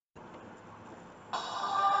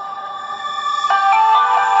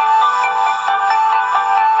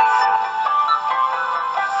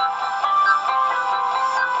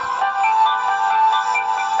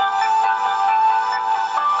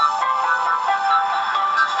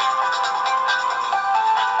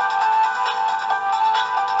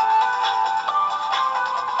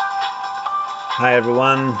Hi,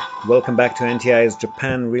 everyone. Welcome back to NTI's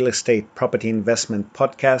Japan Real Estate Property Investment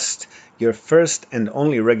Podcast, your first and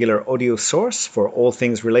only regular audio source for all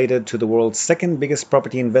things related to the world's second biggest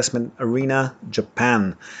property investment arena,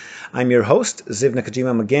 Japan. I'm your host, Ziv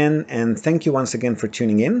Nakajima again, and thank you once again for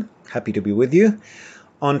tuning in. Happy to be with you.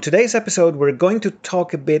 On today's episode, we're going to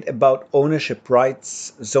talk a bit about ownership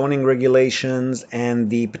rights, zoning regulations, and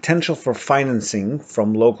the potential for financing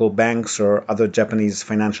from local banks or other Japanese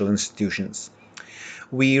financial institutions.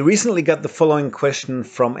 We recently got the following question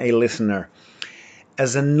from a listener.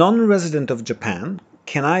 As a non-resident of Japan,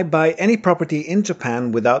 can I buy any property in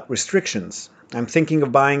Japan without restrictions? I'm thinking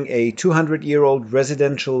of buying a 200-year-old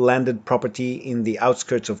residential landed property in the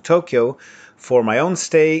outskirts of Tokyo for my own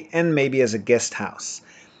stay and maybe as a guest house.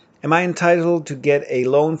 Am I entitled to get a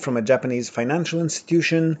loan from a Japanese financial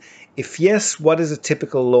institution? If yes, what is a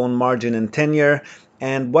typical loan margin and tenure?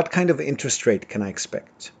 And what kind of interest rate can I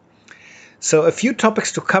expect? So a few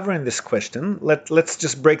topics to cover in this question. Let's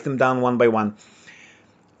just break them down one by one.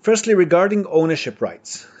 Firstly, regarding ownership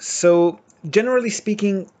rights. So generally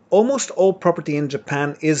speaking, almost all property in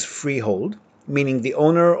Japan is freehold, meaning the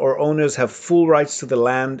owner or owners have full rights to the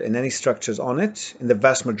land and any structures on it in the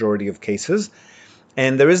vast majority of cases.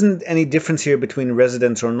 And there isn't any difference here between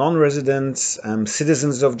residents or non-residents,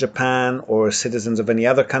 citizens of Japan or citizens of any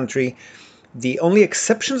other country. The only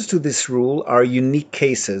exceptions to this rule are unique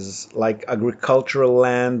cases like agricultural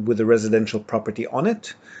land with a residential property on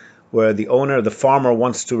it, where the owner, the farmer,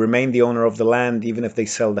 wants to remain the owner of the land even if they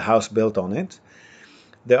sell the house built on it.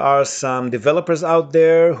 There are some developers out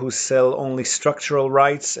there who sell only structural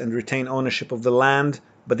rights and retain ownership of the land,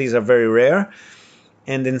 but these are very rare.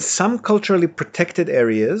 And in some culturally protected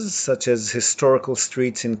areas, such as historical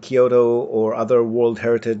streets in Kyoto or other World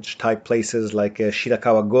Heritage type places like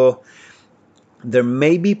Shirakawa-go, there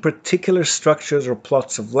may be particular structures or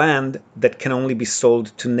plots of land that can only be sold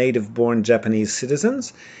to native-born Japanese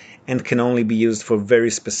citizens and can only be used for very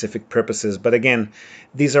specific purposes. But again,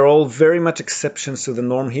 these are all very much exceptions to the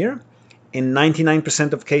norm here. In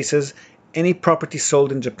 99% of cases, any property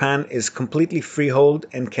sold in Japan is completely freehold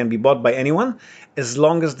and can be bought by anyone as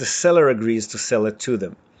long as the seller agrees to sell it to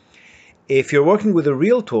them. If you're working with a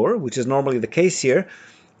realtor, which is normally the case here,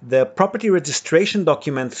 the property registration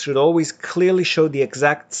documents should always clearly show the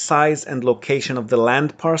exact size and location of the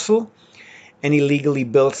land parcel, any legally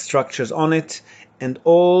built structures on it, and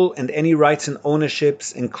any rights and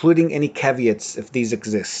ownerships, including any caveats if these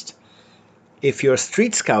exist. If you're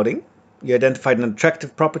street scouting, you identified an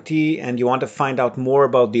attractive property and you want to find out more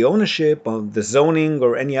about the ownership, or the zoning,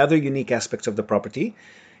 or any other unique aspects of the property,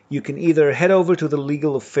 you can either head over to the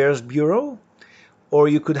Legal Affairs Bureau, or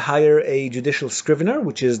you could hire a judicial scrivener,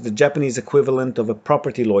 which is the Japanese equivalent of a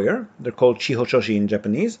property lawyer. They're called chihoshoshi in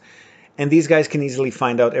Japanese. And these guys can easily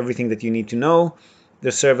find out everything that you need to know.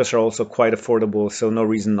 Their services are also quite affordable, so no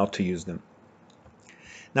reason not to use them.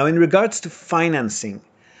 Now, in regards to financing,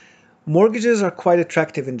 mortgages are quite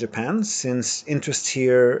attractive in Japan since interest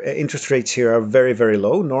rates here are very, very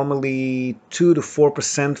low, normally 2 to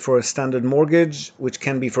 4% for a standard mortgage, which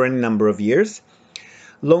can be for any number of years.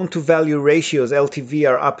 Loan-to-value ratios, LTV,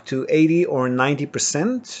 are up to 80 or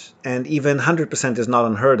 90%, and even 100% is not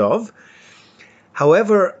unheard of.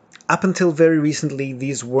 However, up until very recently,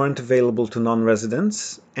 these weren't available to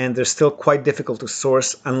non-residents, and they're still quite difficult to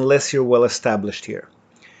source unless you're well established here.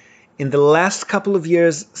 In the last couple of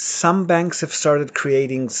years, some banks have started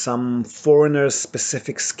creating some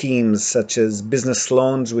foreigner-specific schemes, such as business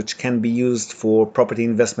loans, which can be used for property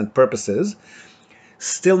investment purposes.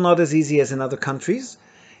 Still not as easy as in other countries.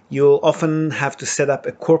 You'll often have to set up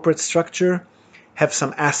a corporate structure, have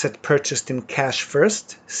some asset purchased in cash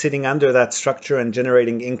first, sitting under that structure and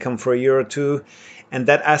generating income for a year or two, and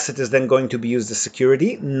that asset is then going to be used as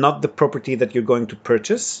security, not the property that you're going to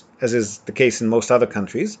purchase, as is the case in most other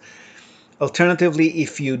countries. Alternatively,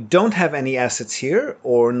 if you don't have any assets here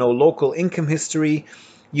or no local income history,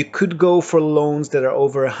 you could go for loans that are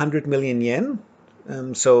over 100 million yen,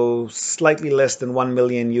 so slightly less than $1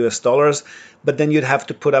 million US, but then you'd have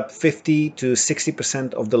to put up 50 to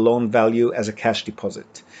 60% of the loan value as a cash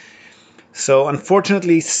deposit. So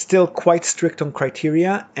unfortunately, still quite strict on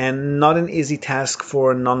criteria and not an easy task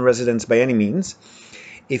for non-residents by any means.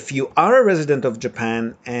 If you are a resident of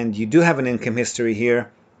Japan and you do have an income history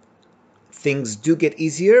here, things do get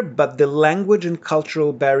easier, but the language and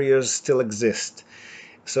cultural barriers still exist.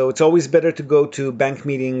 So it's always better to go to bank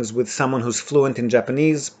meetings with someone who's fluent in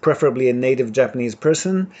Japanese, preferably a native Japanese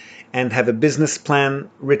person, and have a business plan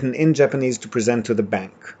written in Japanese to present to the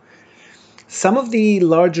bank. Some of the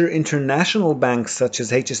larger international banks, such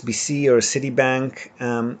as HSBC or Citibank,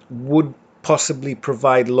 would possibly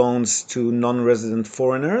provide loans to non-resident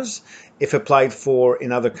foreigners if applied for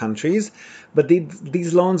in other countries. But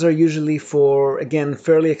these loans are usually for, again,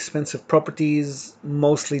 fairly expensive properties,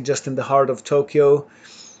 mostly just in the heart of Tokyo.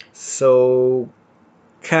 So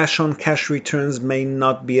cash-on-cash returns may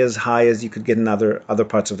not be as high as you could get in other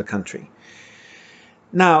parts of the country.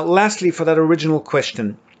 Now, lastly, for that original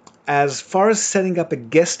question, as far as setting up a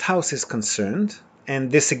guest house is concerned,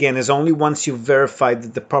 and this again is only once you've verified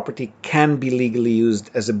that the property can be legally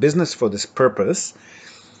used as a business for this purpose,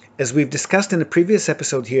 as we've discussed in a previous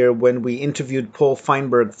episode here when we interviewed Paul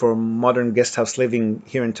Feinberg for Modern Guesthouse Living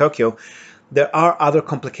here in Tokyo, there are other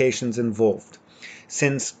complications involved.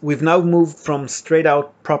 Since we've now moved from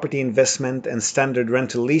straight-out property investment and standard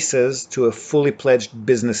rental leases to a fully pledged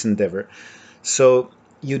business endeavor. So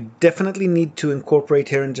you definitely need to incorporate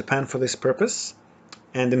here in Japan for this purpose.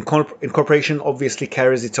 And incorporation obviously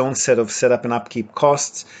carries its own set of setup and upkeep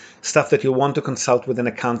costs, stuff that you'll want to consult with an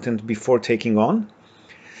accountant before taking on.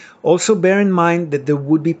 Also bear in mind that there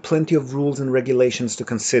would be plenty of rules and regulations to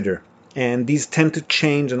consider, and these tend to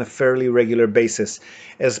change on a fairly regular basis.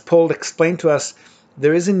 As Paul explained to us,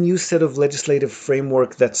 there is a new set of legislative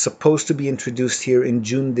framework that's supposed to be introduced here in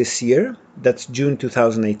June this year. That's June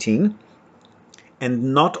 2018.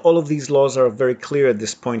 And not all of these laws are very clear at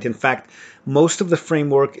this point. In fact, most of the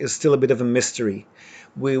framework is still a bit of a mystery.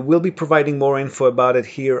 We will be providing more info about it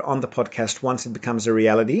here on the podcast once it becomes a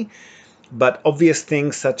reality. But obvious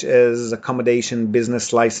things such as accommodation,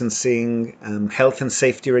 business licensing, health and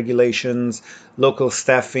safety regulations, local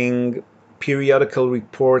staffing, periodical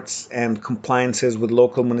reports and compliances with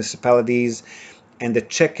local municipalities, and the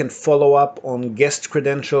check and follow-up on guest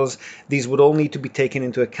credentials, these would all need to be taken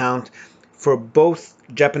into account for both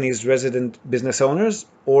Japanese resident business owners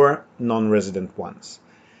or non-resident ones.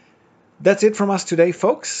 That's it from us today,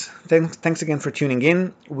 folks. Thanks again for tuning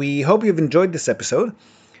in. We hope you've enjoyed this episode.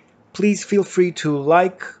 Please feel free to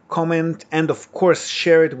like, comment, and of course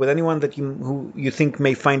share it with anyone who you think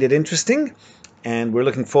may find it interesting. And we're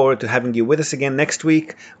looking forward to having you with us again next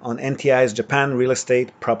week on NTI's Japan Real Estate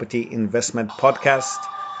Property Investment Podcast.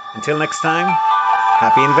 Until next time,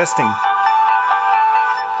 happy investing.